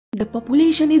The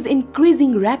population is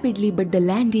increasing rapidly, but the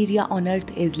land area on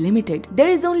Earth is limited. There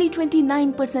is only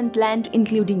 29% land,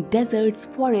 including deserts,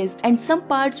 forests, and some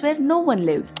parts where no one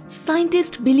lives.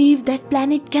 Scientists believe that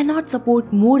planet cannot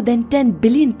support more than 10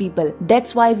 billion people.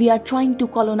 That's why we are trying to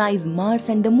colonize Mars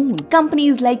and the Moon.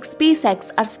 Companies like SpaceX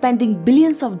are spending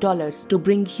billions of dollars to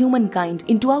bring humankind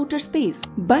into outer space.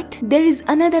 But there is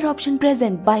another option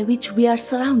present by which we are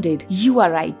surrounded. You are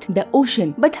right, the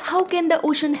ocean. But how can the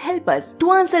ocean help us?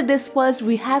 To answer this, first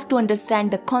we have to understand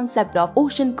the concept of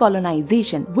ocean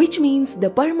colonization, which means the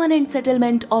permanent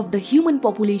settlement of the human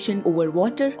population over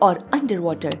water or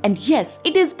underwater. And yes,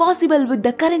 it is possible with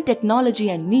the current technology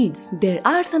and needs. There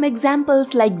are some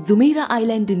examples like Jumeirah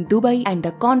Island in Dubai and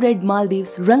the Conrad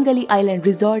Maldives Rangali Island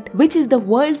Resort, which is the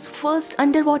world's first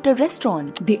underwater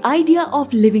restaurant. The idea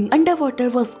of living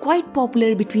underwater was quite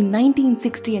popular between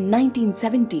 1960 and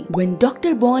 1970 when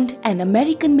Dr. Bond, an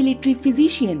American military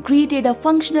physician, created a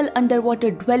functional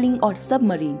underwater dwelling or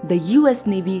submarine. The US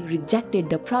Navy rejected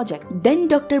the project. Then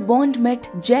Dr. Bond met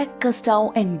Jacques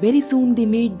Cousteau and very soon they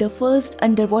made the first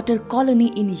underwater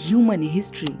colony in human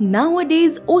history.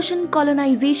 Nowadays, ocean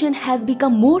colonization has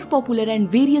become more popular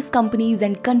and various companies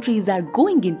and countries are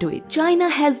going into it. China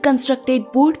has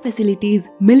constructed port facilities,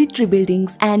 military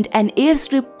buildings, and an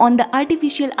airstrip on the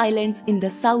artificial islands in the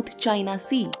South China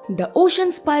Sea. The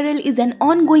Ocean Spiral is an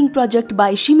ongoing project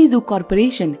by Shimizu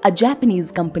Corporation, a Japanese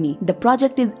company. The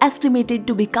project is estimated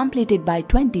to be completed by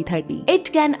 2030.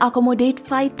 It can accommodate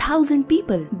 5,000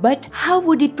 people. But how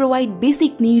would it provide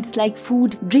basic needs like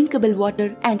food, drinkable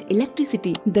water, and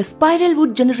electricity? The spiral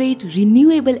would generate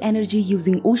renewable energy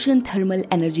using ocean thermal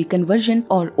energy conversion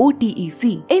or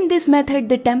OTEC. In this method,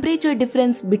 the temperature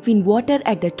difference between water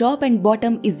at the top and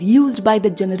bottom is used by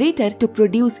the generator to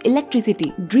produce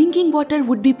electricity. Drinking water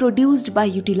would be produced by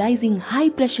utilizing high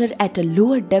pressure at a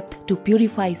lower depth to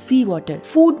purify seawater.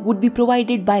 Food would be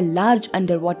provided by large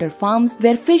underwater farms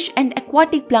where fish and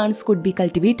aquatic plants could be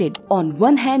cultivated. On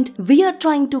one hand, we are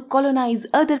trying to colonize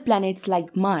other planets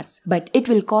like Mars, but it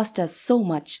will cost us so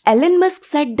much. Elon Musk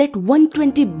said that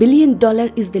 $120 billion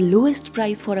is the lowest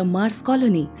price for a Mars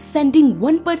colony. Sending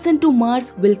one person to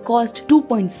Mars will cost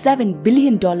 $2.7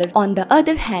 billion. On the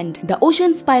other hand, the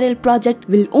Ocean Spiral project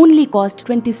will only cost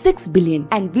 $26 billion,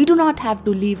 and we do not have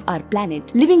to leave our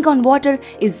planet. Living on water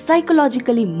is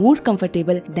psychologically more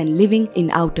comfortable than living in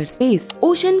outer space.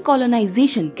 Ocean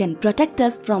colonization can protect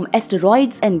us from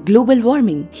asteroids and global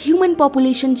warming. Human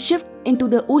population shift into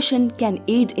the ocean can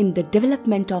aid in the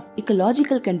development of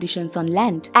ecological conditions on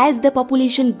land. As the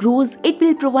population grows, it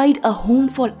will provide a home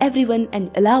for everyone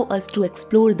and allow us to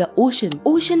explore the ocean.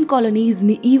 Ocean colonies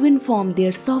may even form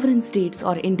their sovereign states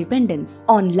or independence.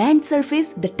 On land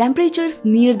surface, the temperatures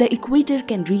near the equator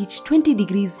can reach 20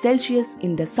 degrees Celsius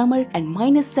in the summer and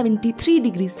minus 73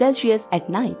 degrees Celsius at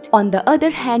night. On the other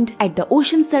hand, at the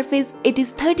ocean surface, it is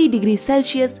 30 degrees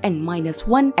Celsius and minus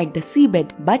 1 at the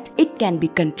seabed, but it can be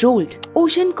controlled.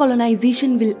 Ocean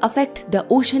colonization will affect the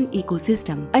ocean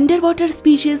ecosystem. Underwater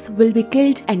species will be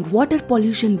killed and water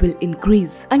pollution will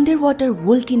increase. Underwater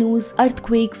volcanoes,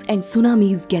 earthquakes, and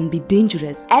tsunamis can be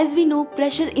dangerous. As we know,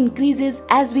 pressure increases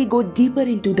as we go deeper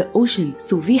into the ocean,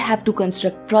 so we have to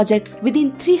construct projects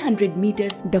within 300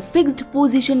 meters. The fixed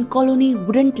position colony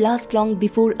wouldn't last long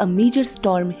before a major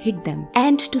storm hit them.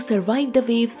 And to survive the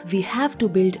waves, we have to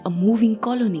build a moving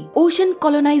colony. Ocean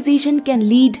colonization can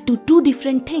lead to two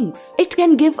different things. It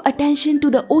can give attention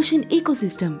to the ocean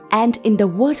ecosystem, and in the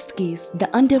worst case, the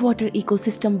underwater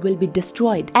ecosystem will be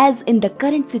destroyed, as in the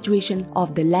current situation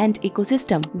of the land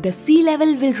ecosystem. The sea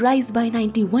level will rise by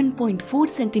 91.4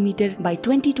 cm by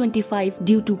 2025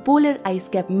 due to polar ice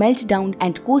cap meltdown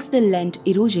and coastal land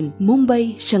erosion.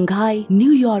 Mumbai, Shanghai,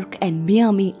 New York, and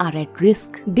Miami are at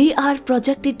risk. They are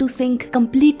projected to sink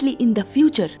completely in the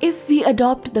future. If we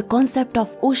adopt the concept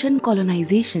of ocean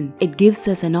colonization, it gives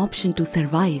us an option to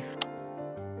survive.